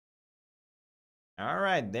All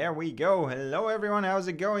right, there we go. Hello everyone, how's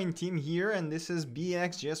it going? Team here, and this is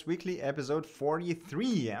BxJS Weekly episode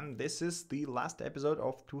 43, and this is the last episode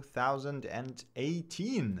of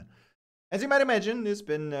 2018. As you might imagine, it's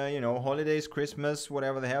been, holidays, Christmas,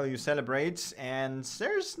 whatever the hell you celebrate, and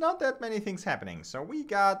there's not that many things happening. So we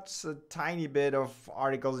got a tiny bit of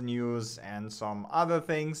articles, news, and some other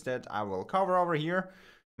things that I will cover over here.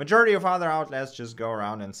 Majority of other outlets just go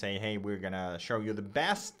around and say, hey, we're gonna show you the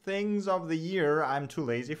best things of the year. I'm too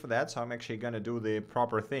lazy for that, so I'm actually gonna do the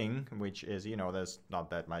proper thing, which is, there's not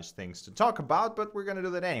that much things to talk about, but we're gonna do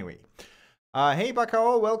that anyway. Hey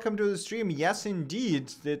Bakao, welcome to the stream. Yes, indeed,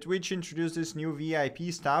 the Twitch introduced this new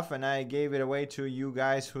VIP stuff, and I gave it away to you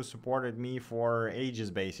guys who supported me for ages,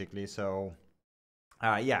 basically. So,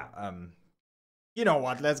 you know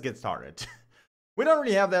what? Let's get started. We don't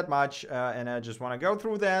really have that much, and I just want to go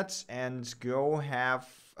through that and go have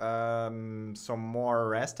some more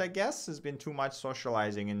rest, I guess. There's been too much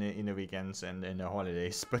socializing in the weekends and in the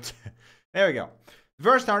holidays, but there we go. The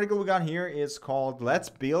first article we got here is called Let's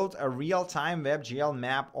Build a Real-Time WebGL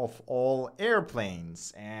Map of All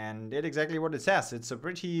Airplanes. And it's exactly what it says. It's a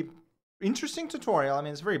pretty interesting tutorial. I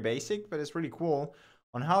mean, it's very basic, but it's really cool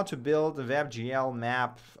on how to build a WebGL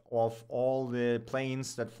map of all the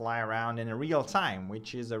planes that fly around in a real time,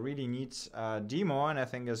 which is a really neat demo, and I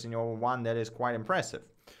think is one that is quite impressive.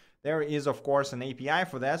 There is, of course, an API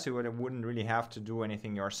for that, so you wouldn't really have to do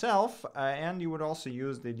anything yourself, and you would also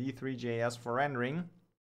use the D3.js for rendering,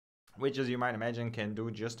 which, as you might imagine, can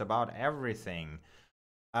do just about everything.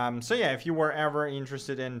 So yeah, if you were ever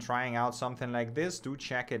interested in trying out something like this, do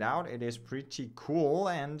check it out. It is pretty cool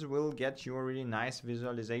and will get you a really nice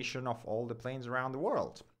visualization of all the planes around the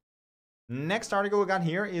world. Next article we got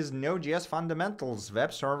here is Node.js Fundamentals,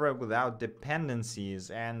 web server without dependencies.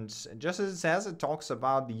 And just as it says, it talks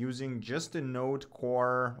about using just a Node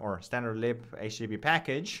core or standard lib HTTP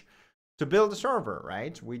package to build a server,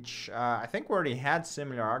 right? Which I think we already had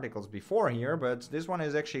similar articles before here, but this one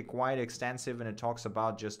is actually quite extensive, and it talks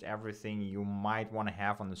about just everything you might want to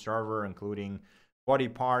have on the server, including body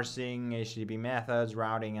parsing, HTTP methods,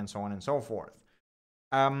 routing, and so on and so forth.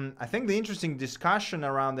 I think the interesting discussion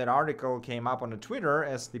around that article came up on the Twitter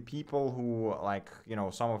as the people who,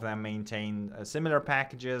 some of them maintain similar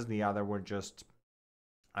packages, the other were just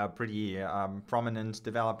pretty prominent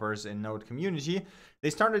developers in Node community. They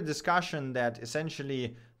started a discussion that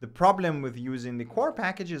essentially the problem with using the core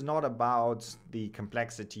package is not about the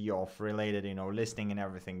complexity of related, listing and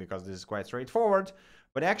everything, because this is quite straightforward,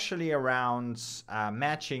 but actually around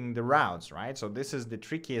matching the routes, right? So this is the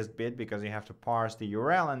trickiest bit because you have to parse the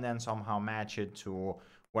URL and then somehow match it to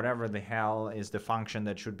whatever the hell is the function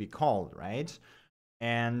that should be called, right?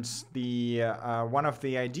 And the one of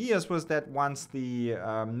the ideas was that once the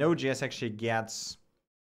Node.js actually gets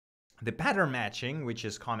the pattern matching, which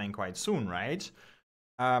is coming quite soon, right?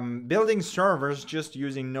 Building servers just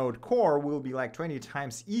using Node Core will be like 20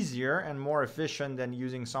 times easier and more efficient than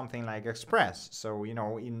using something like Express. So,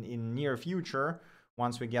 in near future,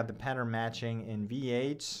 once we get the pattern matching in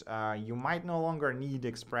V8, you might no longer need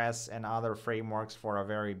Express and other frameworks for a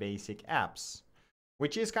very basic apps,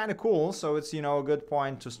 which is kind of cool. So it's, a good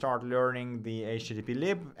point to start learning the HTTP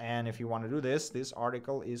lib. And if you want to do this, this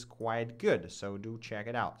article is quite good. So do check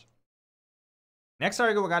it out. Next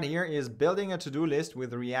article we got here is building a to-do list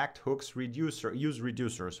with React hooks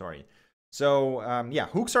useReducer, sorry. So yeah,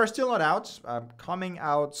 hooks are still not out, coming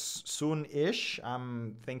out soon-ish.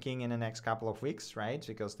 I'm thinking in the next couple of weeks, right?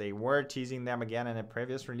 Because they were teasing them again in a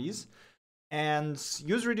previous release. And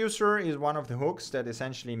useReducer is one of the hooks that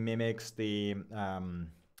essentially mimics the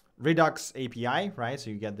Redux API, right?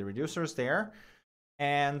 So you get the reducers there.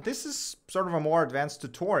 And this is sort of a more advanced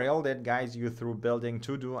tutorial that guides you through building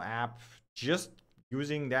to-do app just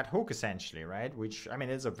using that hook essentially, right? Which, I mean,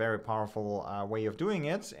 is a very powerful way of doing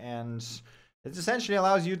it. And it essentially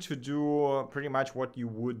allows you to do pretty much what you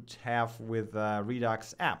would have with a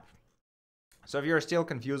Redux app. So if you're still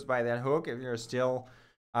confused by that hook, if you're still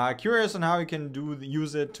curious on how you can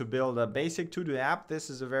use it to build a basic to-do app, this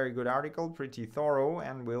is a very good article, pretty thorough,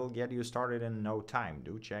 and will get you started in no time.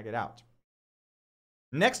 Do check it out.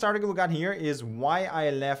 Next article we got here is why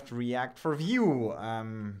I left React for Vue.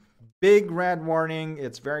 Big red warning.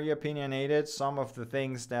 It's very opinionated. Some of the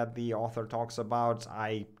things that the author talks about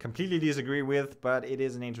I completely disagree with, but it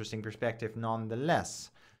is an interesting perspective nonetheless.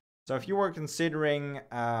 So if you were considering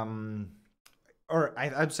or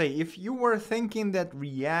I'd say if you were thinking that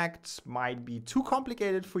React might be too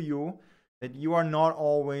complicated for you, that you are not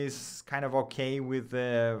always kind of okay with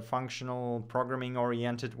the functional programming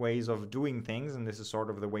oriented ways of doing things, and this is sort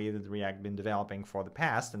of the way that React been developing for the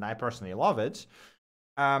past, and I personally love it,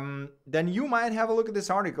 then you might have a look at this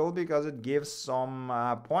article because it gives some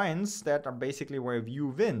points that are basically where Vue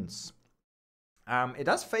wins. It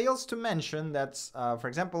does fails to mention that, for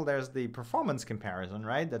example, there's the performance comparison,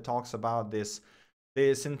 right? That talks about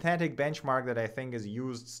the synthetic benchmark that I think is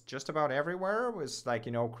used just about everywhere. It's like,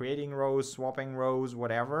 you know, creating rows, swapping rows,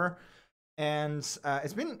 whatever. And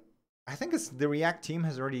it's been, I think it's the React team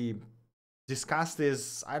has already discussed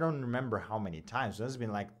this, I don't remember how many times. There's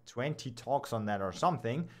been like 20 talks on that or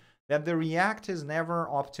something, that the React is never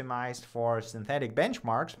optimized for synthetic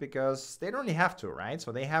benchmarks because they don't really have to, right?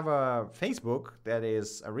 So they have a Facebook that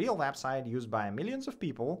is a real website used by millions of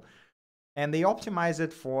people, and they optimize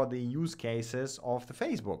it for the use cases of the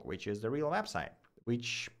Facebook, which is the real website,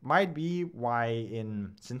 which might be why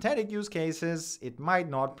in synthetic use cases, it might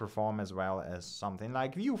not perform as well as something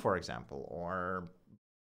like Vue, for example, or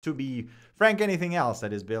to be frank, anything else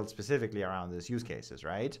that is built specifically around these use cases,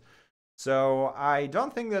 right? So I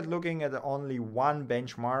don't think that looking at only one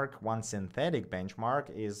benchmark, one synthetic benchmark,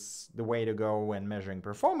 is the way to go when measuring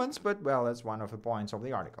performance, but well, that's one of the points of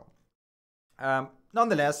the article.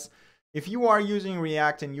 Nonetheless, if you are using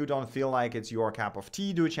React and you don't feel like it's your cup of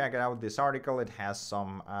tea, do check out this article. It has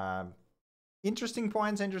some interesting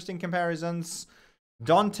points, interesting comparisons.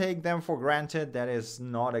 Don't take them for granted. That is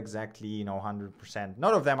not exactly, you know, 100%.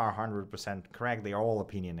 None of them are 100% correct. They are all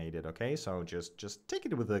opinionated, okay? So just take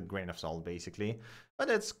it with a grain of salt, basically. But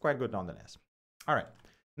it's quite good nonetheless. All right.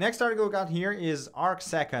 Next article we got here is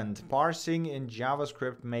Arcsecond, Parsing in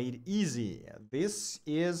JavaScript Made Easy. This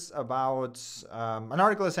is about an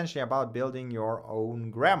article essentially about building your own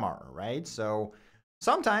grammar, right? So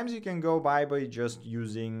sometimes you can go by just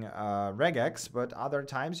using regex, but other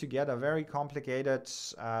times you get a very complicated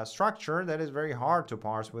structure that is very hard to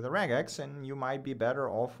parse with a regex, and you might be better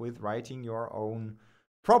off with writing your own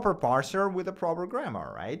proper parser with a proper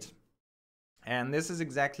grammar, right? And this is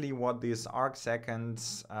exactly what this Arcsecond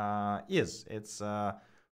is. It's a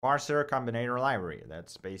parser combinator library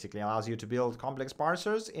that basically allows you to build complex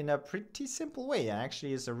parsers in a pretty simple way. And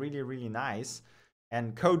actually is a really, really nice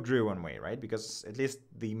and code-driven way, right? Because at least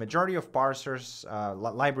the majority of parsers,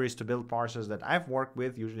 libraries to build parsers that I've worked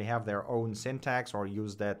with usually have their own syntax or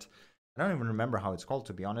use that. I don't even remember how it's called,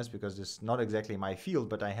 to be honest, because it's not exactly my field,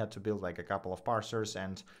 but I had to build like a couple of parsers,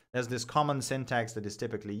 and there's this common syntax that is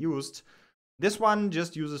typically used. This one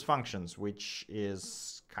just uses functions, which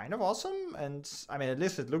is kind of awesome, and I mean, at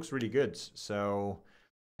least it looks really good. So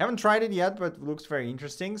haven't tried it yet, but looks very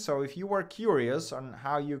interesting. So if you were curious on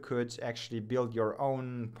how you could actually build your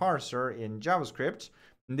own parser in JavaScript,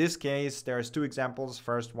 in this case, there's two examples.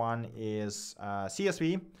 First one is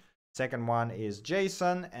CSV. Second one is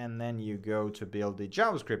JSON. And then you go to build the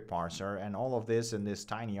JavaScript parser, and all of this in this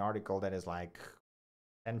tiny article that is like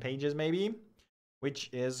 10 pages maybe, which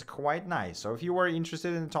is quite nice. So if you were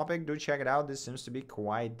interested in the topic, do check it out. This seems to be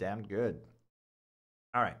quite damn good.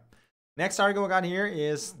 All right. Next article we got here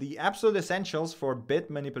is the absolute essentials for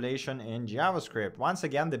bit manipulation in JavaScript. Once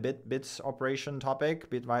again, the bits operation topic,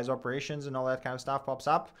 bitwise operations and all that kind of stuff pops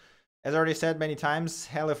up. As I already said many times,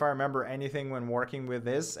 hell if I remember anything when working with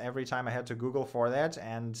this, every time I had to Google for that.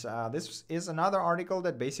 And this is another article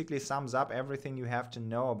that basically sums up everything you have to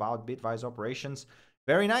know about bitwise operations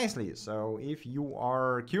very nicely. So if you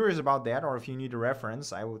are curious about that, or if you need a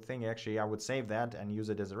reference, I would think actually I would save that and use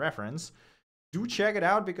it as a reference. Do check it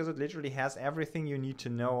out because it literally has everything you need to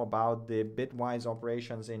know about the bitwise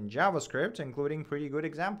operations in JavaScript, including pretty good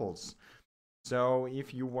examples. So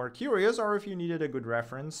if you were curious or if you needed a good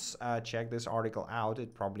reference, check this article out.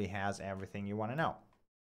 It probably has everything you want to know.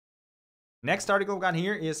 Next article we got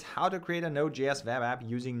here is how to create a Node.js web app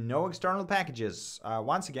using no external packages.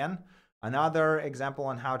 Once again, another example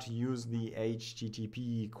on how to use the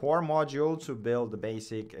HTTP core module to build the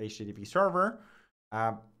basic HTTP server.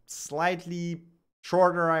 Slightly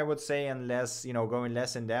shorter, I would say, and less, going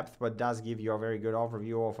less in depth, but does give you a very good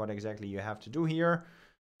overview of what exactly you have to do here.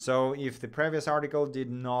 So if the previous article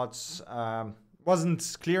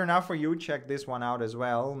wasn't clear enough for you, check this one out as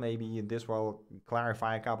well. Maybe this will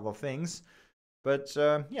clarify a couple of things. But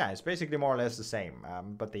yeah, it's basically more or less the same,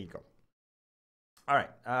 but there you go. All right,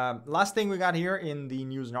 last thing we got here in the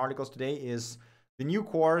news and articles today is the new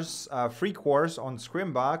course, free course on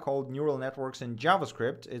Scrimba called Neural Networks in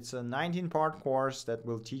JavaScript. It's a 19-part course that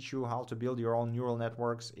will teach you how to build your own neural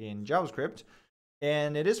networks in JavaScript.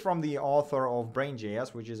 And it is from the author of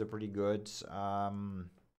Brain.js, which is a pretty good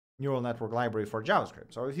neural network library for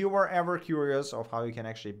JavaScript. So if you were ever curious of how you can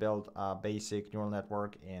actually build a basic neural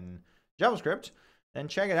network in JavaScript, then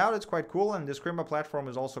check it out. It's quite cool. And the Scrimba platform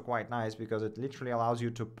is also quite nice because it literally allows you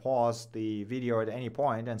to pause the video at any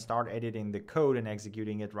point and start editing the code and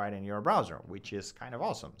executing it right in your browser, which is kind of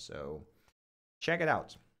awesome. So check it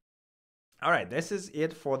out. All right, this is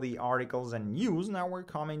it for the articles and news. Now we're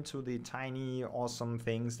coming to the tiny, awesome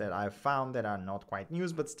things that I've found that are not quite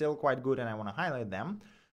news, but still quite good, and I want to highlight them.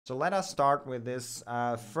 So let us start with this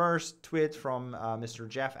first tweet from Mr.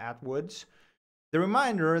 Jeff Atwood. The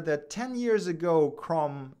reminder that 10 years ago,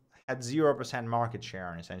 Chrome had 0% market share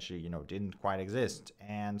and essentially, didn't quite exist.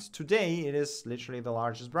 And today it is literally the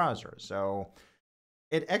largest browser. So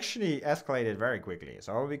it actually escalated very quickly.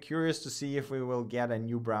 So I'll be curious to see if we will get a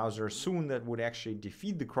new browser soon that would actually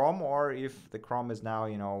defeat the Chrome, or if the Chrome is now,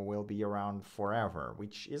 will be around forever,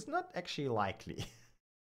 which is not actually likely.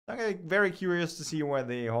 I'm very curious to see where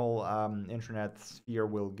the whole internet sphere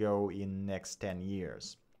will go in next 10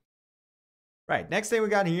 years. Right, next thing we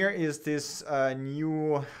got here is this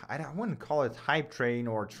new, I wouldn't call it hype train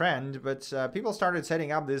or trend, but people started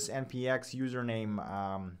setting up this NPX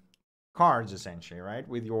username cards, essentially, right,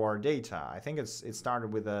 with your data. I think it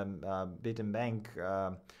started with a Bit and Bank,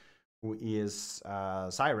 who is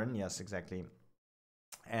Siren, yes, exactly.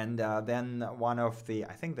 And then one of the,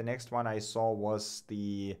 I think the next one I saw was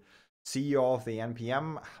the CEO of the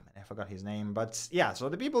NPM. I forgot his name, but yeah, so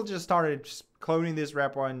the people just started cloning this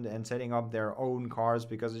repo and setting up their own cards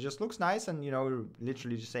because it just looks nice, and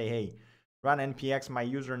literally just say, hey, run npx my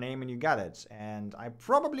username and you got it. And I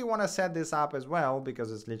probably want to set this up as well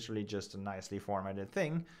because it's literally just a nicely formatted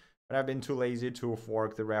thing, but I've been too lazy to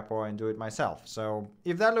fork the repo and do it myself. So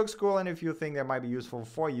if that looks cool and if you think that might be useful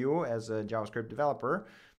for you as a JavaScript developer,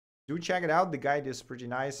 do check it out. The guide is pretty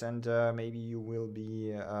nice, and maybe you will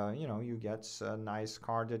be, you get a nice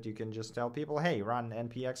card that you can just tell people, hey, run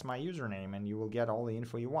npx my username, and you will get all the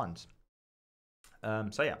info you want.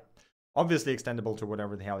 So yeah, obviously extendable to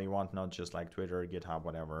whatever the hell you want, not just like Twitter, GitHub,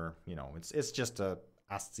 whatever. It's just a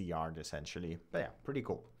ASCII art essentially. But yeah, pretty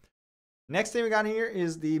cool. Next thing we got here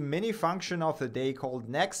is the mini function of the day called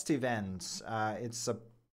nextEvent. It's a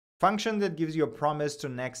function that gives you a promise to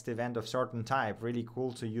next event of certain type. Really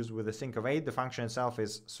cool to use with a sync of 8. The function itself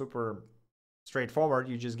is super straightforward.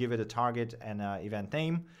 You just give it a target and an event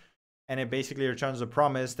name, and it basically returns a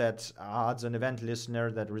promise that adds an event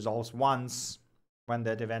listener that resolves once when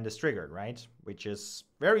that event is triggered, right? Which is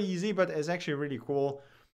very easy, but it's actually really cool.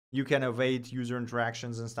 You can await user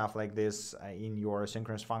interactions and stuff like this in your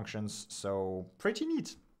asynchronous functions. So pretty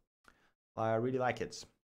neat. I really like it.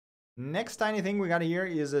 Next tiny thing we got here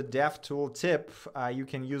is a DevTools Tip. You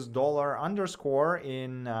can use $_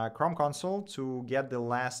 in Chrome console to get the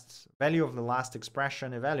last value of the last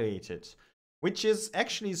expression evaluated, which is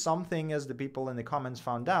actually something, as the people in the comments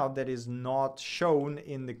found out, that is not shown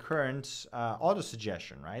in the current auto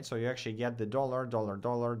suggestion, right? So you actually get the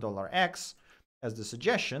 $$$$X as the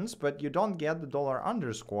suggestions, but you don't get the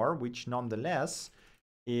 $_, which nonetheless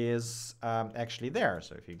is actually there.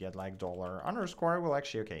 So if you get like $_ it will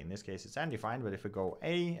actually, okay, in this case it's undefined, but if we go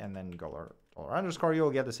A and then $_,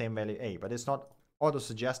 you'll get the same value A, but it's not auto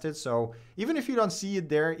suggested. So even if you don't see it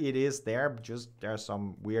there, it is there, just there's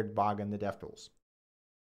some weird bug in the DevTools.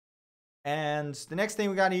 And the next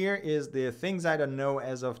thing we got here is the things I don't know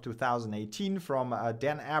as of 2018 from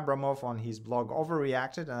Dan Abramov on his blog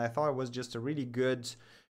Overreacted, and I thought it was just a really good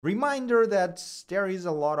reminder that there is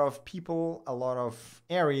a lot of people, a lot of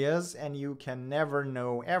areas, and you can never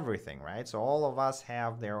know everything, right? So all of us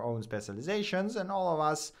have their own specializations, and all of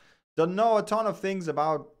us don't know a ton of things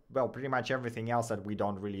about, well, pretty much everything else that we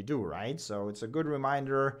don't really do, right? So it's a good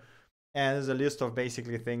reminder, and there's a list of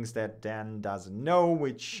basically things that Dan doesn't know,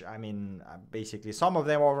 which, I mean, basically some of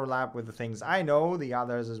them overlap with the things I know. The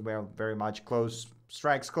others is very much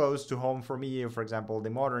strikes close to home for me. For example, the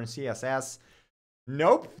modern CSS.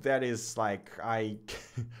 Nope, that is like,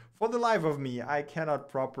 for the life of me, I cannot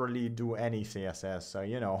properly do any CSS,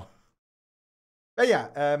 so, But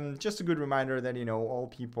yeah, just a good reminder that, all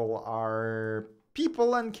people are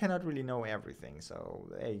people and cannot really know everything. So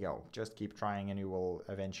there you go. Just keep trying and you will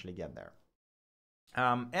eventually get there.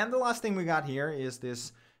 And the last thing we got here is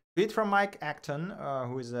this bit from Mike Acton,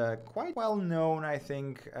 who is a quite well-known, I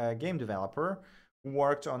think, game developer, who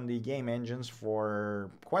worked on the game engines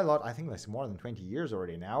for quite a lot. I think that's more than 20 years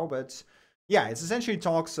already now. But yeah, it essentially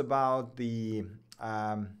talks about the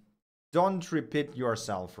don't repeat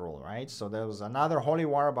yourself rule, right? So there was another holy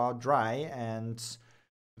war about dry, and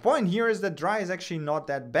the point here is that dry is actually not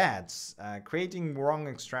that bad. Creating wrong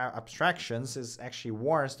abstractions is actually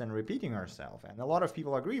worse than repeating yourself, and a lot of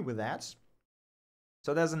people agree with that.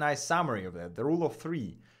 So there's a nice summary of that. The rule of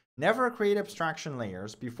 3. Never create abstraction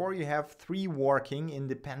layers before you have 3 working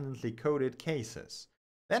independently coded cases.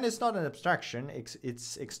 Then it's not an abstraction,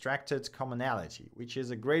 it's extracted commonality, which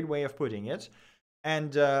is a great way of putting it.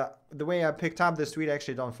 And the way I picked up this tweet,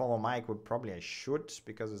 actually don't follow Mike, but probably I should,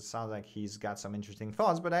 because it sounds like he's got some interesting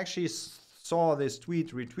thoughts, but I actually saw this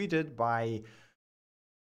tweet retweeted by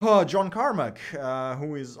John Carmack,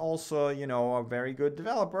 who is also, you know, a very good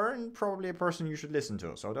developer and probably a person you should listen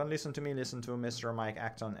to. So don't listen to me, listen to Mr. Mike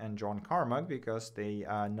Acton and John Carmack, because they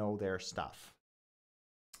know their stuff.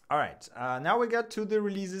 All right, now we get to the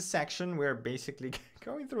releases section. We're basically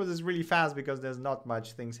going through this really fast because there's not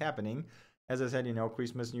much things happening. As I said, you know,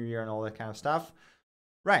 Christmas, New Year, and all that kind of stuff.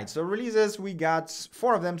 Right, so releases, we got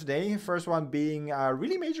 4 of them today. First one being a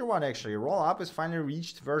really major one, actually. Rollup has finally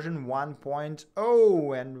reached version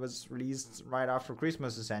 1.0 and was released right after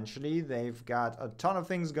Christmas, essentially. They've got a ton of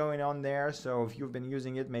things going on there, so if you've been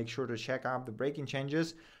using it, make sure to check out the breaking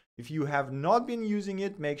changes. If you have not been using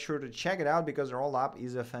it, make sure to check it out, because Rollup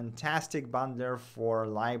is a fantastic bundler for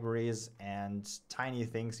libraries and tiny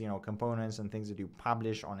things, you know, components and things that you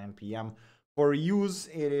publish on NPM. For use,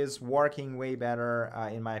 it is working way better,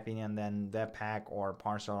 in my opinion, than Webpack or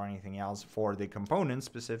Parsing or anything else for the components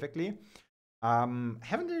specifically. Haven't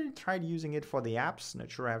really tried using it for the apps.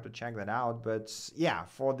 Not sure, I have to check that out. But yeah,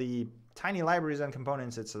 for the tiny libraries and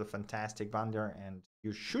components, it's a fantastic bundler, and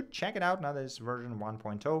you should check it out now that it's version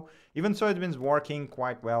 1.0. Even so, it's been working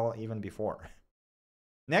quite well even before.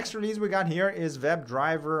 Next release we got here is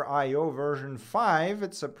WebDriver IO version 5.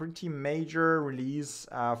 It's a pretty major release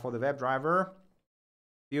for the WebDriver.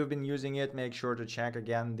 If you've been using it, make sure to check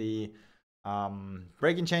again the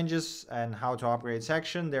breaking changes and how to upgrade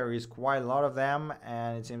section. There is quite a lot of them,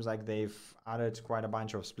 and it seems like they've added quite a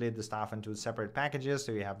bunch of split the stuff into separate packages,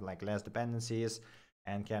 so you have like less dependencies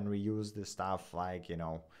and can reuse the stuff. Like, you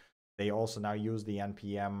know, they also now use the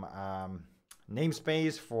NPM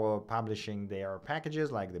namespace for publishing their packages,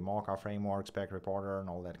 like the Mocha framework, Spec Reporter, and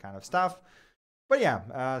all that kind of stuff. But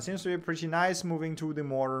yeah, seems to be pretty nice. Moving to the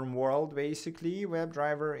modern world, basically.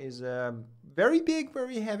 WebDriver is a very big,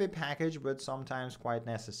 very heavy package, but sometimes quite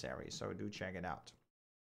necessary, so do check it out.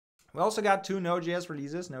 We also got 2 Node.js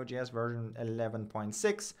releases. Node.js version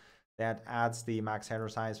 11.6 that adds the max header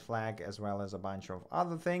size flag, as well as a bunch of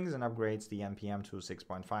other things, and upgrades the NPM to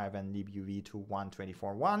 6.5 and libuv to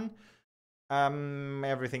 124.1.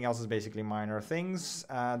 Everything else is basically minor things.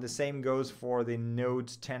 The same goes for the Node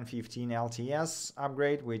 10.15 LTS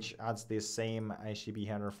upgrade, which adds the same HTTP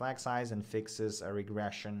header flag size and fixes a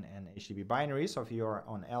regression in HTTP binary. So if you're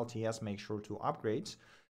on LTS, make sure to upgrade.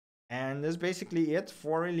 And that's basically it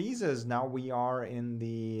for releases. Now we are in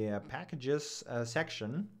the packages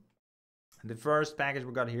section. The first package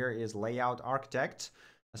we got here is Layout Architect,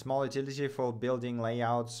 a small utility for building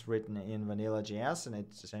layouts written in vanilla.js, and it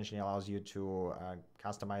essentially allows you to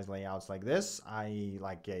customize layouts like this.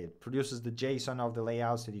 It produces the JSON of the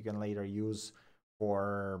layouts that you can later use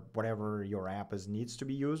for whatever your app needs to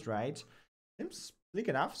be used, right? Seems sleek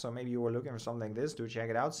enough, so maybe you were looking for something like this, do check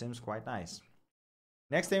it out. Seems quite nice.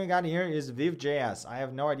 Next thing we got here is BxJS. I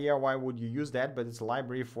have no idea why would you use that, but it's a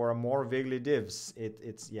library for more Wiggly divs.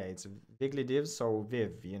 It's Wiggly divs, so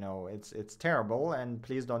Viv, you know, it's terrible, and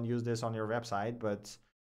please don't use this on your website, but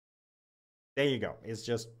there you go. It's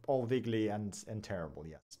just all Wiggly and terrible,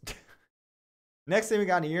 yes. Next thing we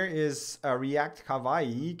got here is React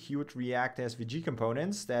Kawaii, cute React SVG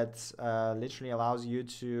components that literally allows you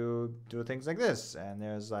to do things like this. And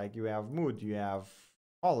there's like, you have mood, you have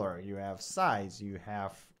color, you have size, you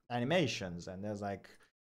have animations, and there's like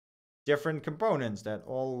different components that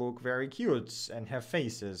all look very cute and have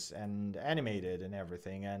faces and animated and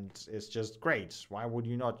everything, and it's just great. Why would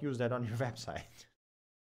you not use that on your website?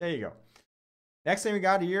 There you go. Next thing we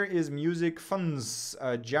got here is Music Funds,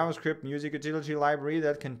 a JavaScript music utility library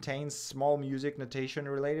that contains small music notation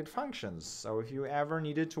related functions. So if you ever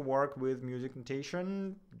needed to work with music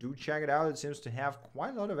notation, do check it out. It seems to have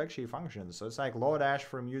quite a lot of actually functions. So it's like Lodash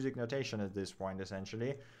for music notation at this point,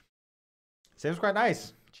 essentially. Seems quite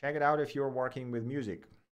nice. Check it out if you're working with music.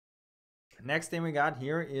 Next thing we got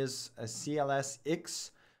here is a CLSX,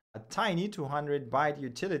 a tiny 200-byte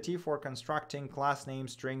utility for constructing class name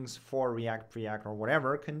strings for React, Preact, or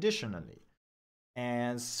whatever conditionally.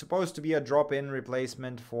 And it's supposed to be a drop-in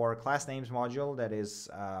replacement for class names module that is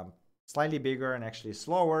slightly bigger and actually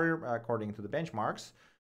slower according to the benchmarks.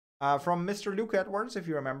 From Mr. Luke Edwards, if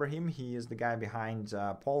you remember him, he is the guy behind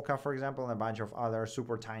Polka, for example, and a bunch of other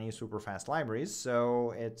super tiny, super fast libraries.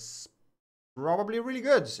 So it's probably really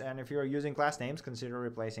good. And if you're using class names, consider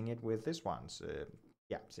replacing it with this one. So,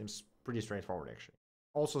 yeah, seems pretty straightforward, actually.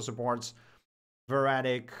 Also supports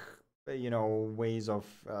Veratic, ways of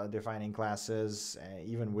defining classes,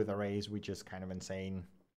 even with arrays, which is kind of insane.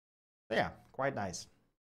 So yeah, quite nice.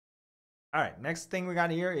 All right, next thing we got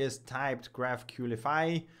here is typed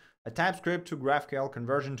GraphQLify, a TypeScript to GraphQL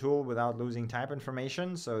conversion tool without losing type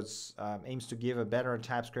information. So it aims to give a better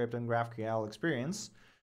TypeScript and GraphQL experience.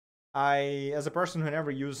 As a person who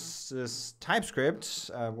never uses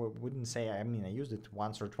TypeScript, wouldn't say, I used it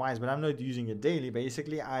once or twice, but I'm not using it daily.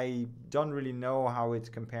 Basically, I don't really know how it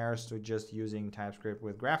compares to just using TypeScript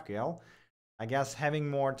with GraphQL. I guess having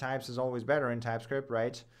more types is always better in TypeScript,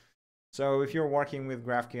 right? So if you're working with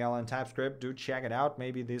GraphQL and TypeScript, do check it out.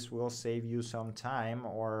 Maybe this will save you some time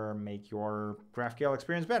or make your GraphQL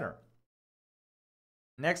experience better.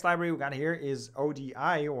 Next library we got here is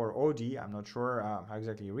ODI or OD. I'm not sure how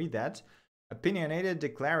exactly you read that. Opinionated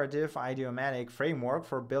Declarative Idiomatic Framework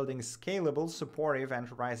for building scalable, supportive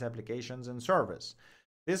enterprise applications and service.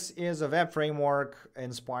 This is a web framework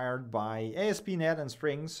inspired by ASP.NET and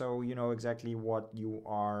Spring, so you know exactly what you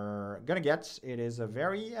are gonna get. It is a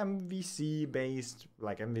very MVC-based,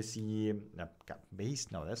 like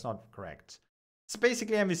MVC-based? No, that's not correct. It's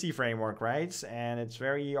basically MVC framework, right? And it's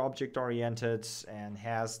very object-oriented and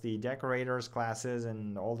has the decorators classes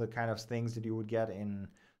and all the kind of things that you would get in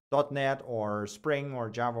 .NET or Spring or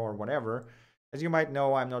Java or whatever. As you might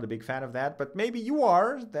know, I'm not a big fan of that, but maybe you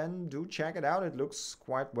are, then do check it out. It looks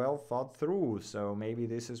quite well thought through, so maybe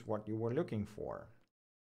this is what you were looking for.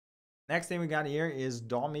 Next thing we got here is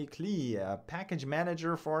Domicli, a package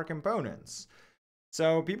manager for components.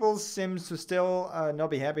 So people seem to still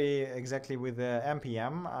not be happy exactly with the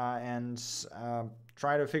NPM and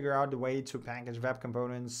try to figure out the way to package web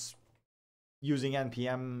components using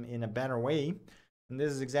NPM in a better way. And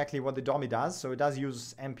this is exactly what the DOMI does. So it does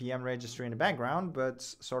use NPM registry in the background, but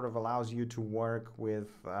sort of allows you to work with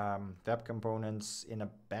web components in a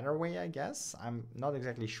better way, I guess. I'm not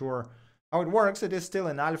exactly sure how it works. It is still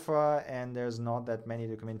in alpha, and there's not that many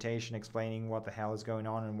documentation explaining what the hell is going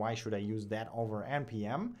on and why should I use that over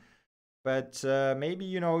NPM. But maybe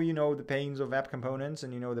you know the pains of web components,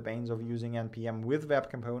 and you know the pains of using NPM with web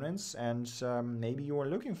components, and maybe you are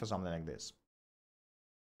looking for something like this.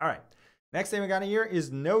 All right. Next thing we got here is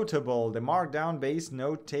Notable, the markdown-based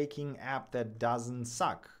note-taking app that doesn't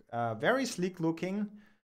suck. Very sleek-looking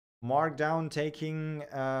markdown-taking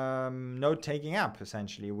note-taking app,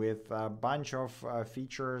 essentially, with a bunch of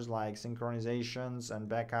features like synchronizations and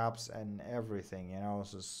backups and everything.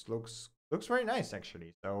 So this looks very nice,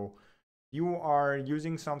 actually. So you are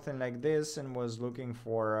using something like this and was looking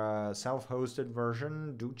for a self-hosted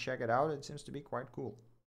version, do check it out. It seems to be quite cool.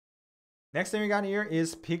 Next thing we got here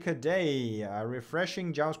is Pick a Day, a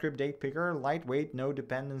refreshing JavaScript date picker, lightweight, no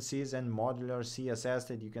dependencies, and modular CSS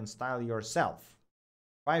that you can style yourself.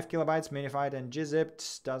 5 kilobytes, minified and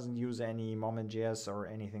gzipped, doesn't use any Moment.js or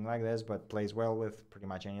anything like this, but plays well with pretty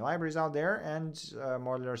much any libraries out there, and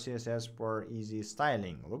modular CSS for easy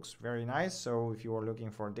styling. Looks very nice, so if you are looking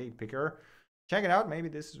for a date picker, check it out. Maybe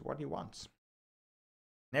this is what you want.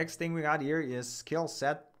 Next thing we got here is Skill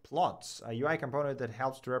Set Plots, a UI component that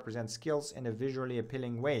helps to represent skills in a visually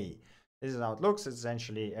appealing way. This is how it looks. It's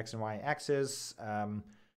essentially X and Y axis.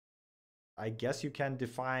 I guess you can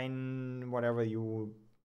define whatever you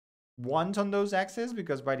want on those axes,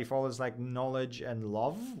 because by default it's like knowledge and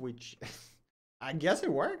love, which I guess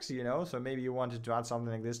it works, so maybe you wanted to add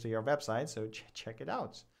something like this to your website, so check it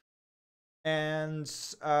out. And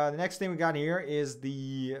the next thing we got here is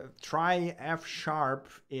the try F#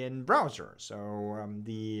 in browser. So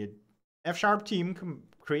the F# team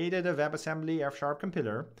created a WebAssembly F#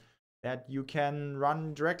 compiler that you can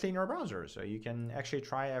run directly in your browser. So you can actually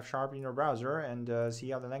try F# in your browser and see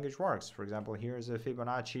how the language works. For example, here's a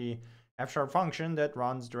Fibonacci F# function that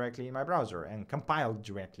runs directly in my browser and compiled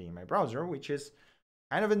directly in my browser, which is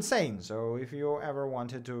kind of insane. So if you ever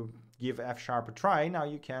wanted to give F# a try, now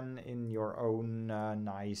you can in your own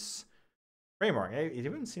nice framework. It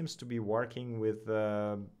even seems to be working with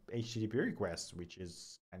HTTP requests, which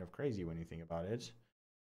is kind of crazy when you think about it.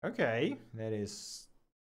 Okay, that is...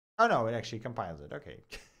 Oh no, it actually compiles it. Okay.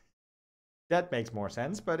 That makes more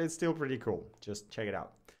sense, but it's still pretty cool. Just check it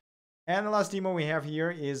out. And the last demo we have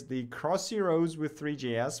here is the Cross Zeros with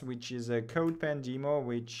Three.js, which is a CodePen demo,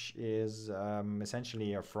 which is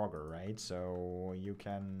essentially a Frogger, right? So you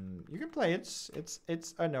can play it.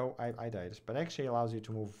 It's no, I died, but actually allows you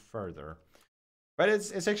to move further. But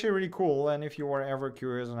it's actually really cool, and if you are ever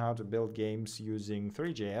curious on how to build games using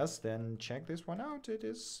Three.js, then check this one out. It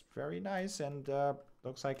is very nice and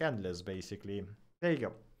looks like endless, basically. There you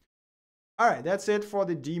go. All right, that's it for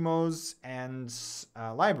the demos and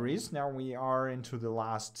libraries. Now we are into the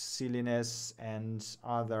last silliness and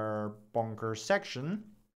other bonkers section.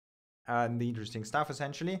 the interesting stuff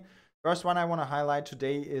essentially. First one I want to highlight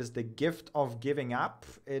today is the gift of giving up.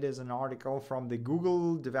 It is an article from the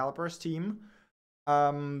Google developers team.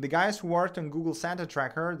 The guys who worked on Google Santa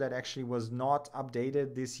Tracker that actually was not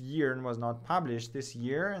updated this year and was not published this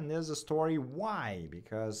year. And there's a story why,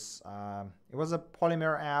 because it was a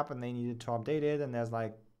Polymer app and they needed to update it. And there's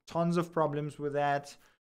like tons of problems with that.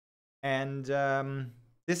 And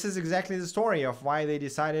this is exactly the story of why they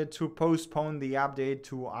decided to postpone the update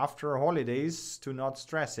to after holidays to not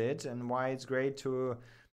stress it, and why it's great to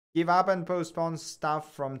give up and postpone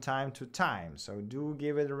stuff from time to time. So do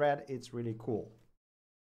give it a read. It's really cool.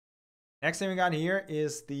 Next thing we got here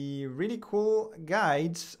is the really cool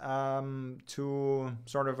guide to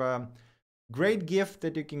sort of a great gift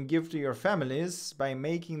that you can give to your families by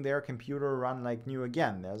making their computer run like new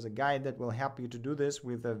again. There's a guide that will help you to do this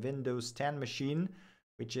with a Windows 10 machine,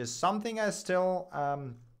 which is something I still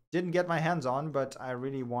didn't get my hands on, but I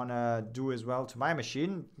really want to do as well to my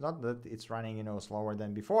machine. Not that it's running, slower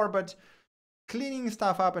than before, but cleaning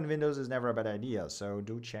stuff up in Windows is never a bad idea. So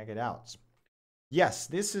do check it out. Yes,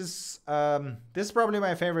 this is probably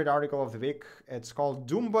my favorite article of the week. It's called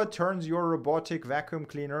Doomba Turns Your Robotic Vacuum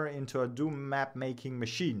Cleaner into a Doom Map Making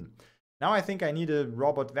Machine. Now I think I need a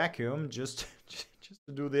robot vacuum just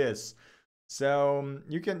to do this. So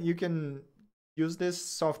you can use this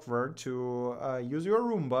software to use your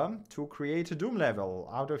Roomba to create a Doom level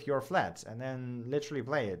out of your flat and then literally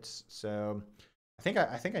play it. So I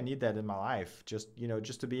think I need that in my life, just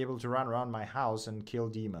to be able to run around my house and kill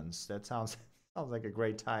demons. That sounds like a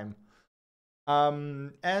great time.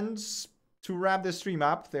 And to wrap this stream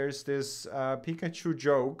up, there's this Pikachu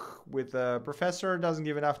joke with a professor doesn't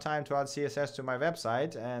give enough time to add CSS to my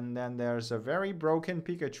website, and then there's a very broken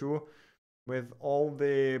Pikachu with all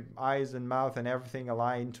the eyes and mouth and everything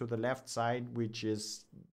aligned to the left side, which is,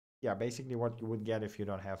 basically what you would get if you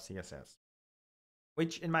don't have CSS.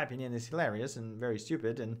 Which, in my opinion, is hilarious and very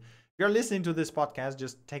stupid. And if you're listening to this podcast,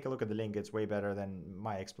 just take a look at the link. It's way better than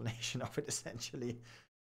my explanation of it, essentially.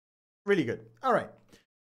 Really good. All right.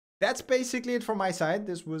 That's basically it from my side.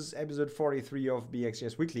 This was episode 43 of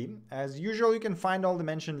BxJS Weekly. As usual, you can find all the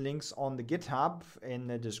mentioned links on the GitHub in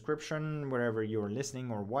the description, wherever you're listening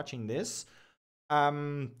or watching this.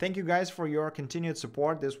 Thank you guys for your continued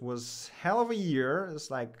support. This was hell of a year. It's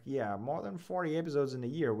like, more than 40 episodes in a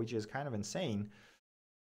year, which is kind of insane.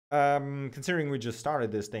 Considering we just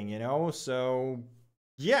started this thing, so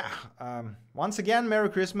once again, Merry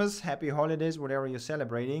Christmas, Happy Holidays, whatever you're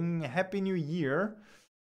celebrating, Happy New Year.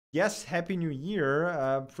 Yes, Happy New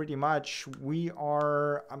Year. Pretty much we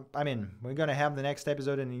are, we're gonna have the next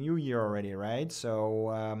episode in the new year already, right? So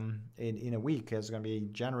in a week, it's gonna be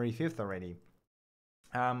January 5th already.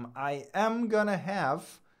 I am gonna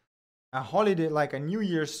have a holiday, like a New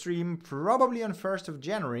Year's stream, probably on 1st of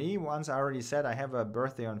January. Once I already said I have a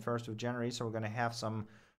birthday on 1st of January, so we're going to have some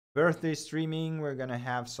birthday streaming. We're going to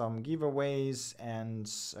have some giveaways,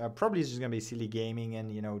 and probably it's just going to be silly gaming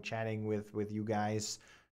and, chatting with you guys.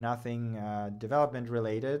 Nothing development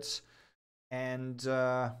related. And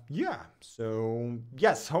so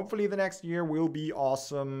yes, hopefully the next year will be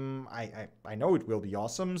awesome. I know it will be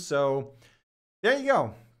awesome. So there you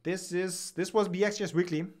go. This was BxJS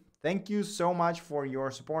Weekly. Thank you so much for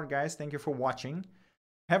your support, guys. Thank you for watching.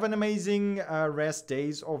 Have an amazing rest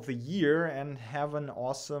days of the year and have an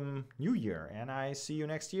awesome new year. And I see you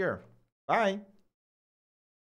next year. Bye.